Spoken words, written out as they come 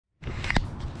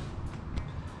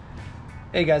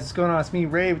Hey guys, what's going on? It's me,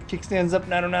 Ray, with Kickstands Up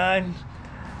 909.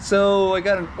 So I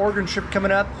got an Oregon trip coming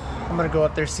up. I'm gonna go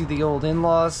up there, see the old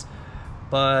in-laws.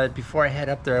 But before I head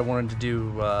up there, I wanted to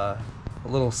do a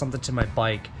little something to my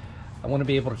bike. I want to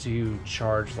be able to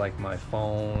charge like my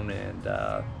phone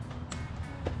and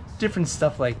different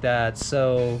stuff like that.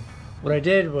 So what I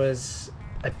did was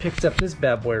I picked up this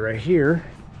bad boy right here.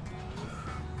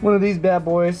 One of these bad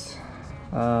boys.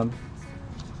 Comes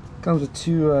with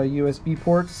two USB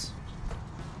ports.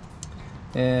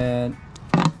 And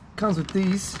comes with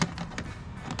these,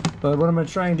 but what I'm going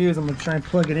to try and do is I'm going to try and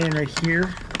plug it in right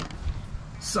here.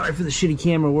 Sorry for the shitty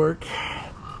camera work.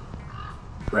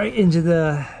 Right into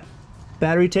the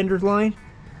battery tender line.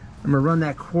 I'm going to run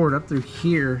that cord up through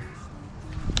here,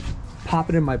 pop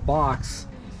it in my box,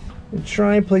 and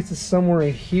try and place it somewhere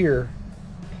right here,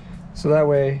 so that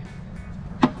way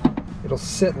it'll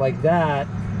sit like that,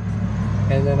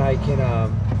 and then I can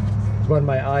run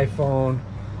my iPhone,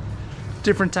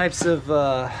 different types of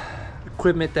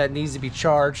equipment that needs to be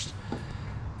charged,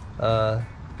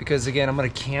 because again, I'm gonna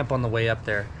camp on the way up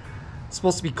there. It's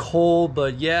supposed to be cold,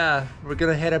 but yeah, we're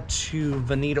gonna head up to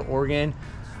Veneta, Oregon.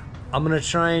 I'll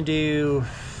try and do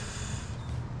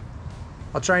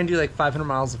like 500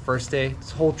 miles the first day. This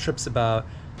whole trip's about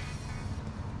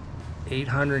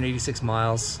 886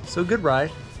 miles, so good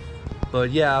ride. But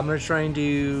yeah, I'm gonna try and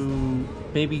do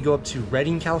maybe go up to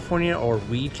Redding, California, or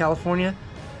Weed, California.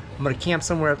 I'm gonna camp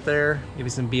somewhere up there, maybe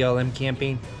some BLM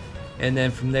camping, and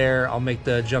then from there I'll make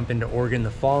the jump into Oregon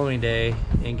the following day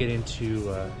and get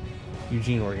into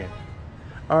Eugene, Oregon.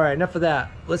 All right, enough of that.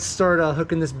 Let's start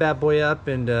hooking this bad boy up,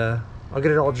 and I'll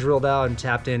get it all drilled out and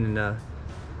tapped in, and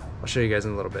I'll show you guys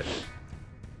in a little bit.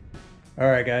 All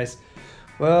right, guys.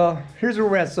 Well, here's where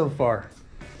we're at so far.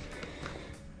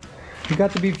 We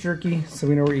got the beef jerky, so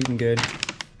we know we're eating good.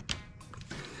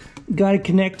 Got it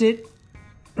connected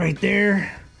right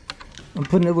there. I'm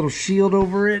putting a little shield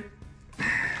over it.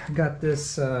 I got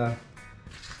this, oh,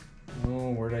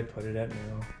 where did I put it at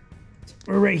now?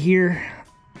 We're right here.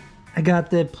 I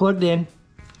got that plugged in.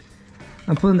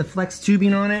 I'm putting the flex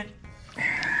tubing on it.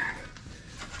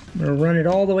 I'm gonna run it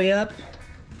all the way up.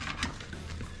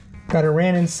 Got it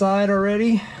ran inside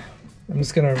already. I'm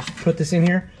just gonna put this in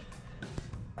here.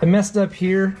 I messed up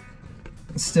here.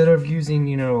 Instead of using,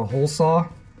 you know, a hole saw,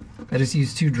 I just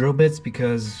used 2 drill bits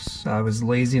because I was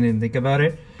lazy and didn't think about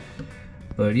it.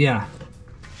 But yeah.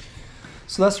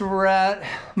 So that's where we're at.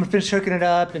 I'm gonna finish hooking it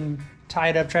up and tie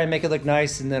it up, try and make it look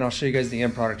nice, and then I'll show you guys the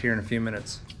end product here in a few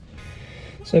minutes.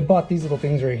 So I bought these little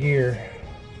things right here.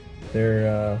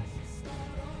 They're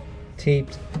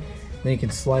taped. Then you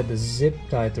can slide the zip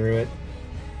tie through it.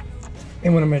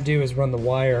 And what I'm gonna do is run the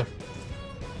wire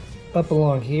up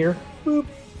along here. Boop,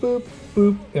 boop,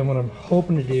 boop. And what I'm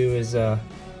hoping to do is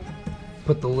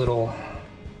put the little,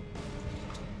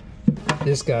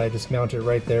 this guy, just mount it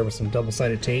right there with some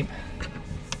double-sided tape.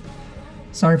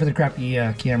 Sorry for the crappy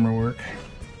camera work.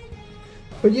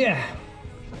 But yeah,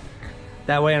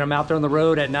 that way when I'm out there on the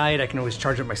road at night, I can always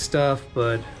charge up my stuff.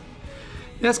 But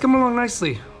yeah, it's coming along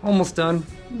nicely. Almost done.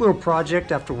 A little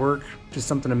project after work, just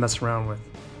something to mess around with.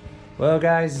 Well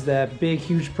guys, that big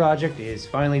huge project is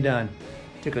finally done.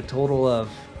 Took a total of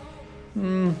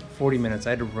 40 minutes.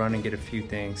 I had to run and get a few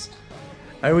things.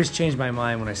 I always change my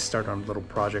mind when I start on little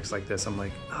projects like this. I'm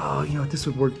like, oh, you know, this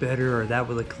would work better, or that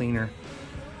would look cleaner.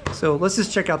 So let's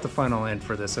just check out the final end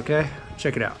for this, okay?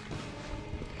 Check it out.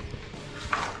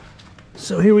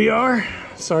 So here we are.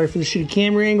 Sorry for the shitty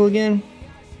camera angle again.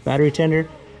 Battery tender.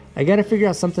 I gotta figure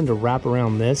out something to wrap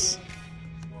around this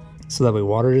so that way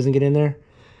water doesn't get in there.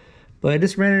 But I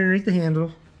just ran it underneath the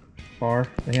handle bar,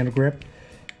 the handle grip.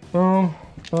 Boom,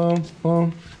 boom,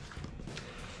 boom.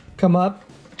 Come up.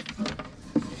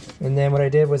 And then what I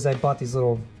did was I bought these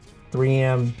little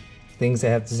 3M things that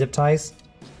have zip ties,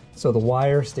 so the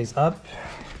wire stays up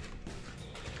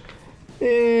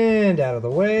and out of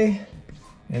the way.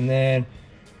 And then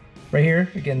right here,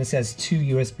 again, this has 2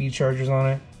 USB chargers on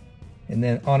it. And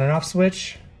then on and off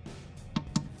switch,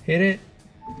 hit it.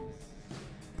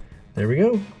 There we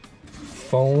go.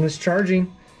 Phone is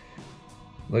charging.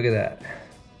 Look at that.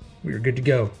 We're good to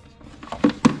go.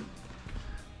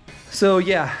 So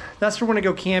yeah, that's for when I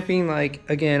go camping. Like,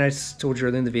 again, I just told you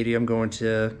earlier in the video, I'm going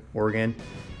to Oregon.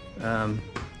 I'm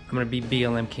gonna be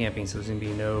BLM camping, so there's gonna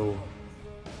be no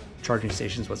charging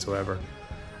stations whatsoever.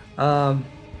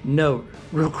 Note,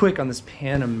 real quick on this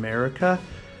Pan America.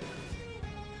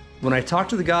 When I talked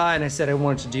to the guy and I said I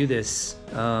wanted to do this,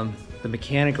 the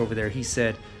mechanic over there, he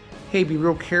said, hey, be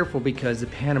real careful because the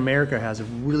Pan America has a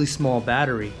really small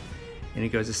battery. And he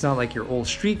goes, it's not like your old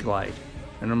Street Glide.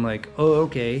 And I'm like, oh,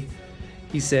 okay.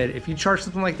 he said if you charge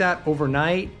something like that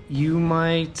overnight, you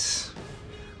might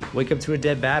wake up to a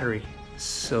dead battery.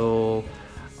 So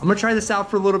I'm gonna try this out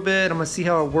for a little bit. I'm gonna see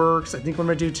how it works. I think what I'm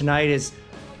gonna do tonight is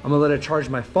I'm gonna let it charge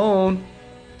my phone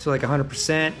to like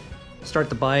 100%, start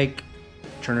the bike,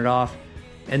 turn it off,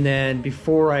 and then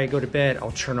before I go to bed,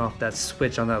 I'll turn off that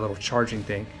switch on that little charging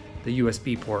thing, the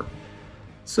USB port.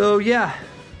 So yeah,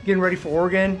 getting ready for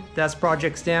Oregon. That's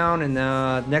projects down, and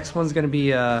the next one's gonna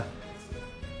be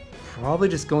probably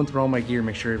just going through all my gear,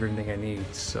 make sure everything I need.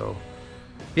 So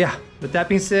yeah, with that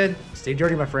being said, stay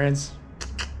dirty, my friends.